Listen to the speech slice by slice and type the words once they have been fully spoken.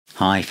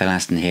Hi, Phil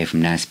Aston here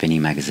from Now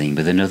Spinning Magazine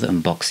with another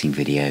unboxing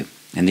video,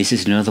 and this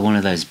is another one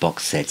of those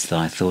box sets that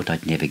I thought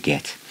I'd never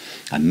get.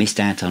 I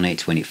missed out on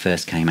it when it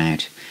first came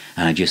out,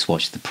 and I just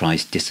watched the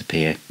price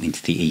disappear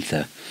into the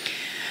ether.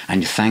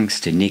 And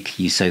thanks to Nick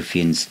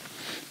Yusofian's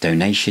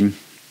donation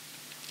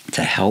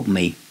to help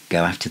me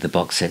go after the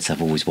box sets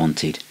I've always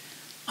wanted,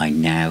 I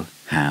now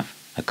have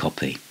a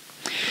copy.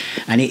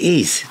 And it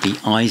is the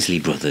Isley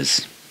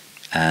Brothers.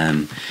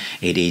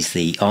 It is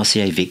the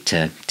RCA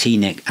Victor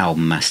T-Neck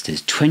Album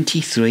Masters,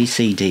 23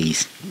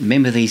 CDs.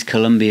 Remember these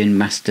Columbia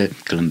Masters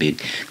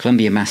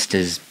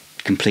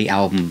complete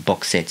album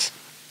box sets?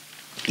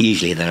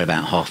 Usually they're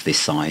about half this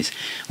size.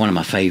 One of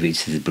my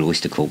favourites is the Blue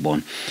Oyster Cult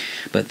one,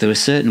 but there are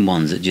certain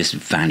ones that just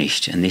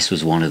vanished, and this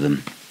was one of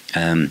them,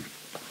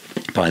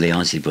 by the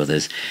Isley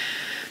Brothers.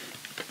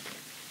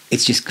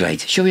 It's just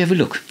great. Shall we have a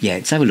look? Yeah,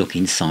 let's have a look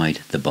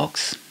inside the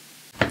box.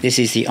 This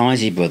is the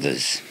Isley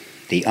Brothers,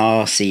 the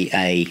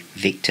RCA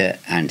Victor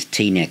and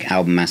T-Neck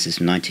Album Masters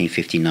from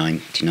 1959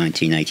 to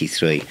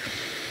 1983.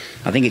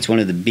 I think it's one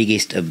of the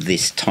biggest of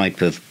this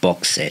type of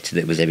box set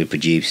that was ever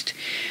produced.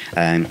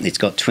 It's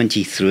got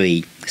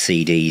 23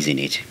 CDs in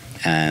it,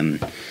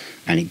 and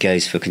it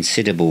goes for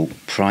considerable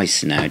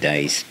price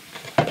nowadays.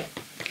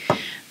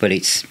 But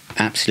it's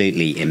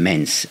absolutely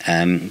immense.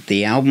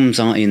 The albums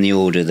aren't in the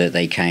order that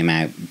they came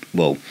out.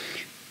 Well,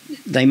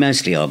 they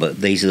mostly are,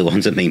 but these are the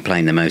ones that have been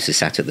playing the most, are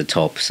sat at the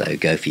top, so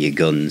go for your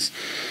guns.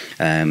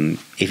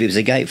 If it was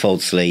a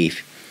gatefold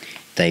sleeve,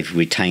 they've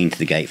retained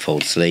the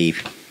gatefold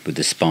sleeve with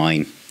the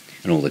spine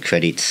and all the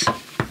credits.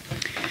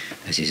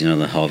 This is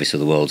another Harvest of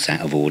the World's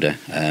out of order,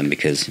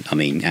 because, I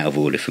mean, out of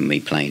order from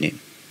me playing it,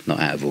 not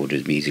out of order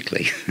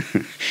musically.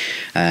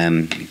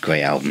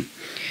 Great album.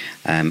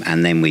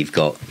 And then we've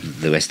got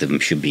the rest of them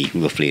should be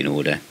roughly in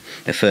order.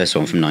 The first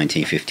one from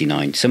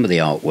 1959. Some of the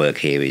artwork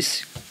here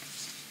is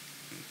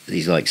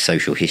like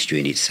social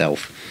history in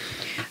itself.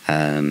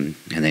 And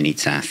then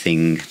It's Our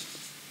Thing,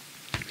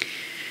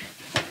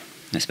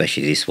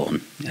 especially this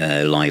one,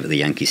 live at the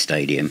Yankee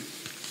Stadium,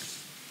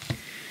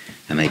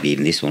 and maybe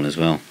even this one as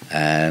well.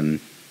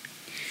 Kind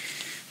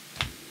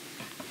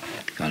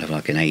of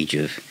like an age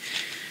of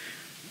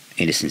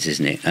innocence,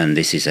 isn't it? And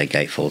this is a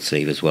gatefold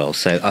sleeve as well.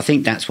 So I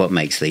think that's what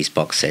makes these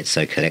box sets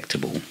so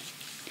collectible.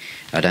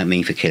 I don't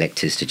mean for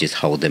collectors to just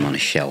hold them on a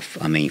shelf.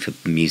 I mean for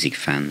music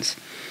fans.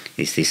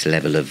 It's this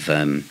level of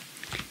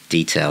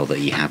detail that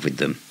you have with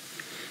them.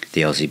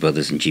 The Isley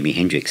Brothers and Jimi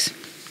Hendrix,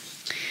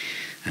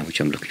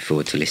 which I'm looking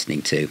forward to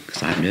listening to,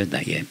 because I haven't heard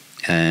that yet.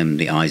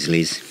 The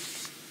Isleys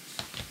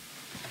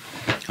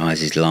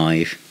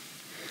Live,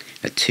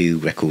 a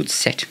 2-record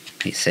set,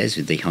 it says,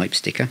 with the hype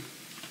sticker.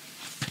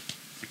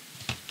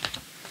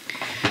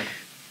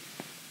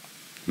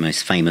 The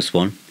most famous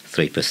one,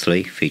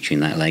 3+3, featuring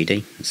that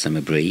lady,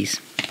 Summer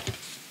Breeze.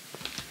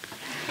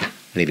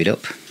 Leave it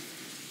up.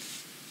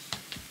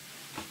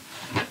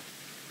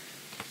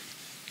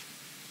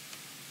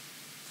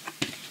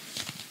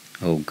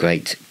 Oh,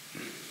 great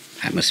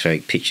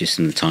atmospheric pictures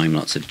from the time,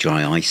 lots of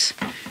dry ice,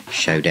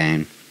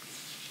 Showdown,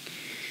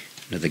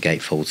 another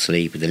gatefold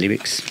sleeve with the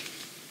lyrics.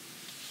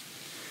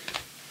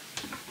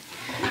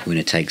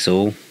 Winner Takes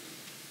All.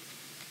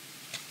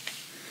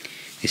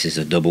 This is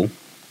a double.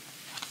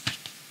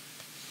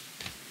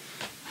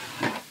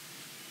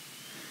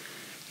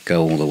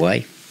 Go All the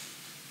Way.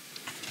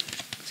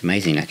 It's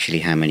amazing actually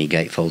how many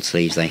gatefold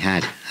sleeves they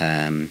had.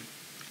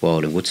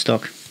 Wild In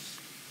Woodstock.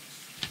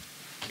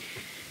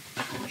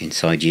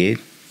 Inside You.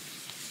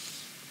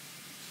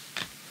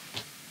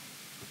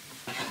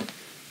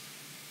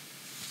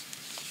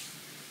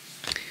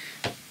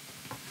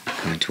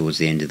 Going towards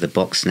the end of the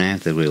box now,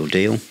 The Real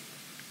Deal.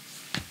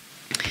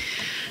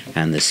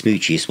 And the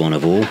smoochiest one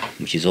of all,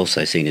 which is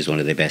also seen as one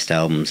of their best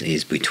albums,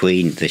 is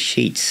Between the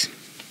Sheets.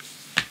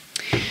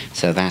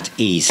 So that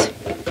is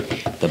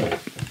the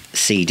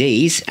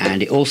CDs,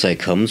 and it also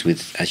comes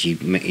with, as you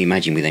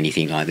imagine with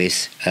anything like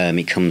this,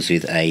 it comes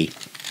with a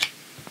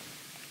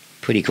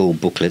pretty cool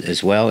booklet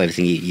as well,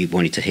 everything you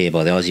wanted to hear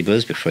by the Isley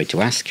Brothers, but afraid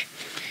to ask.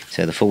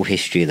 So the full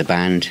history of the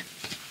band,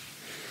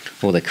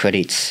 all the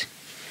credits,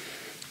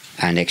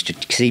 and extra.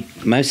 See,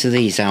 most of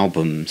these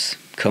albums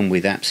come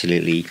with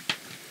absolutely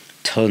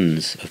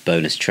tons of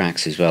bonus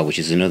tracks as well, which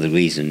is another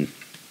reason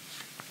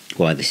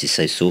why this is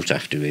so sought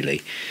after,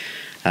 really.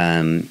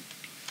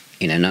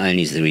 You know, not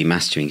only is the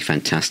remastering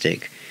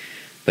fantastic,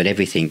 but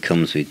everything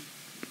comes with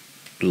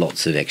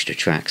lots of extra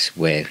tracks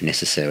where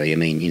necessary. I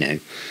mean, you know,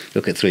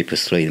 look at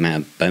 3+3, the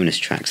amount of bonus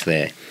tracks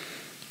there.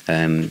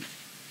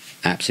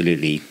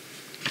 Absolutely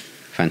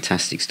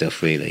fantastic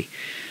stuff, really.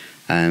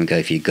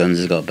 Go For Your Guns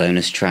has got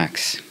bonus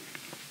tracks.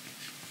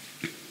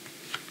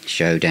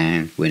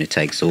 Showdown, Winner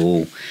Takes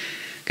All,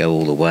 Go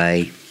All the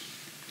Way,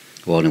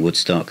 Wild In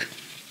Woodstock,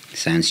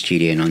 Sound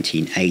Studio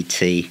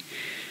 1980,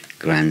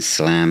 Grand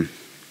Slam,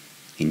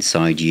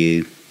 Inside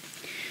You,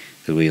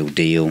 The Real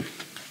Deal,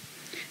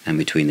 and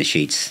Between the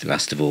Sheets,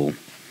 last of all,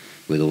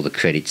 with all the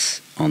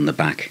credits on the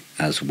back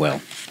as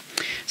well.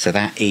 So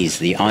that is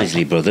the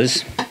Isley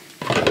Brothers,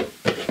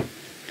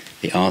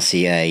 the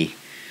RCA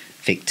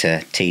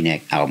Victor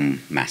T-Neck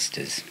Album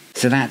Masters.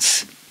 So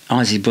that's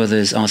Isley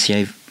Brothers,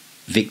 RCA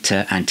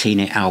Victor and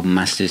Tina Album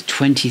Masters,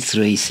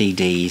 23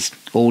 CDs,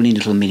 all in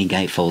little mini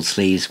gatefold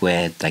sleeves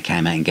where they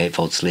came out in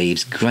gatefold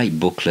sleeves. Great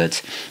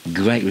booklet,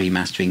 great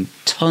remastering,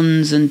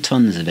 tons and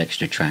tons of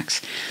extra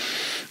tracks.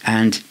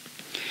 And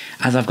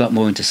as I've got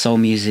more into soul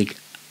music,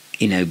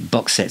 you know,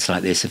 box sets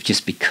like this have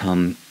just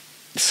become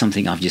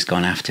something I've just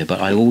gone after.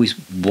 But I always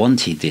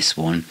wanted this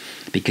one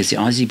because the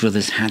Isley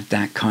Brothers had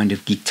that kind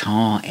of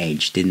guitar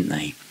edge, didn't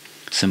they?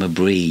 Summer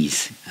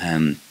Breeze,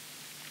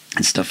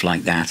 and stuff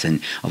like that.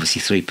 And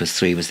obviously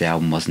 3+3 was the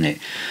album, wasn't it?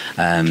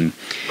 And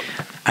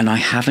I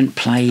haven't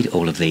played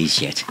all of these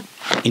yet.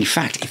 In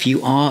fact, if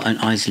you are an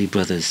Isley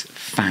Brothers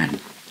fan,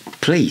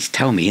 please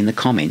tell me in the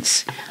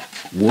comments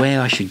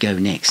where I should go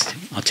next.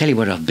 I'll tell you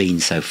where I've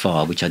been so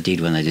far, which I did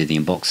when I did the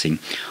unboxing.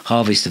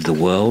 Harvest of the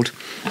World,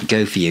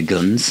 Go For Your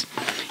Guns,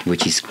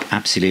 which is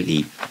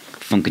absolutely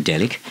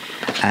funkadelic.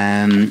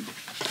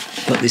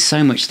 But there's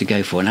so much to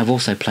go for, and I've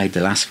also played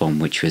the last one,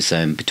 which was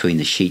Between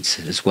the Sheets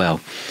as well,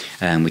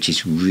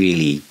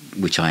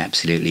 which I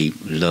absolutely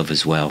love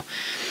as well.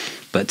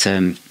 But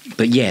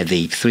yeah,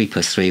 the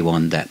 3+3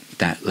 one,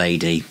 that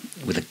lady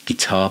with a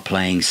guitar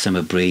playing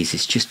Summer Breeze,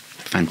 it's just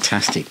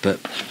fantastic. But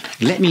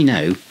let me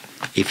know,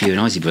 if you're an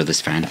Isley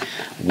Brothers fan,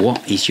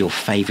 what is your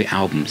favourite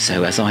album?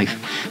 So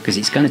because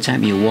it's going to take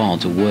me a while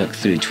to work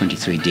through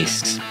 23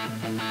 discs.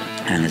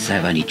 And as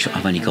I've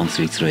only gone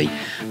through 3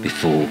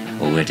 before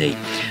already.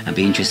 I'd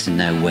be interested to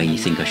know where you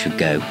think I should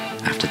go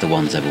after the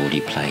ones I've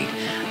already played.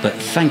 But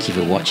thank you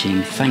for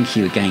watching. Thank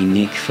you again,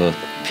 Nick, for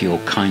your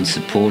kind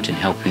support and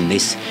helping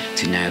this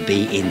to now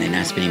be in the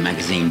Now Spinning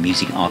Magazine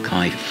Music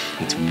Archive.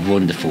 It's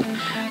wonderful.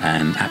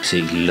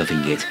 Absolutely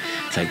loving it.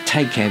 So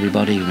take care,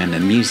 everybody. Remember,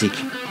 music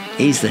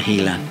is the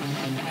healer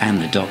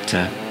and the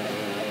doctor.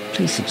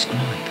 Please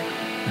subscribe.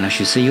 And I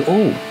shall see you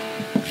all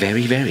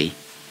very, very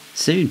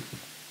soon.